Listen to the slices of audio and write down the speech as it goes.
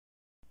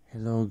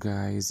Hello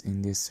guys,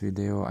 in this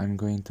video I'm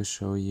going to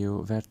show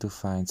you where to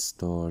find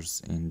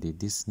stores in the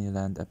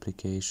Disneyland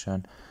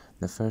application.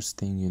 The first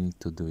thing you need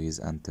to do is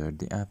enter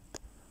the app.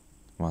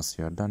 Once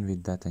you are done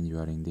with that and you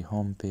are in the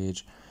home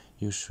page,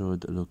 you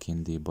should look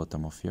in the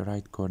bottom of your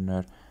right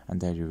corner and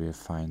there you will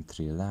find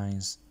three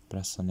lines.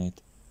 Press on it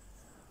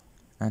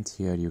and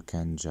here you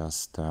can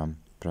just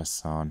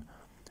press on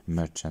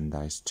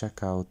merchandise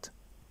checkout.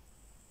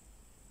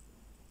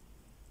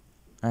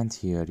 And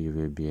here you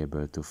will be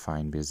able to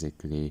find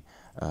basically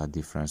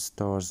different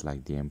stores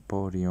like the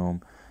Emporium,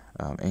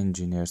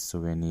 Engineer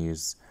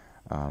Souvenirs,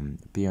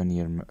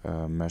 Pioneer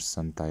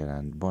Mercantile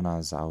and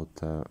Bonanza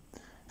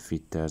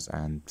Outfitters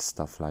and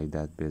stuff like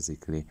that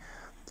basically.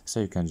 So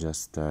you can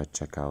just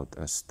check out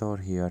a store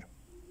here.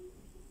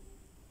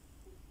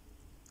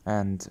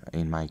 And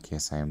in my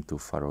case I am too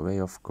far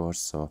away, of course,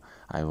 so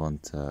I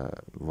won't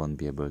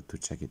be able to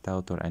check it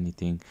out or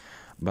anything,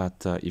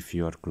 but if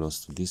you are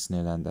close to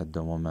Disneyland at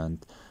the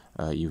moment,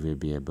 you will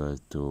be able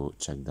to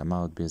check them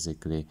out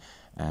basically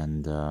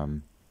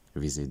and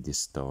visit the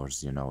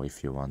stores, you know,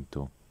 if you want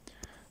to.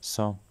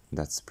 So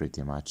that's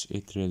pretty much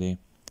it really.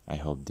 I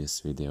hope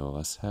this video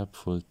was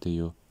helpful to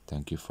you.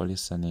 Thank you for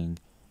listening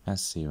and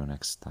see you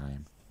next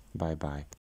time. Bye bye.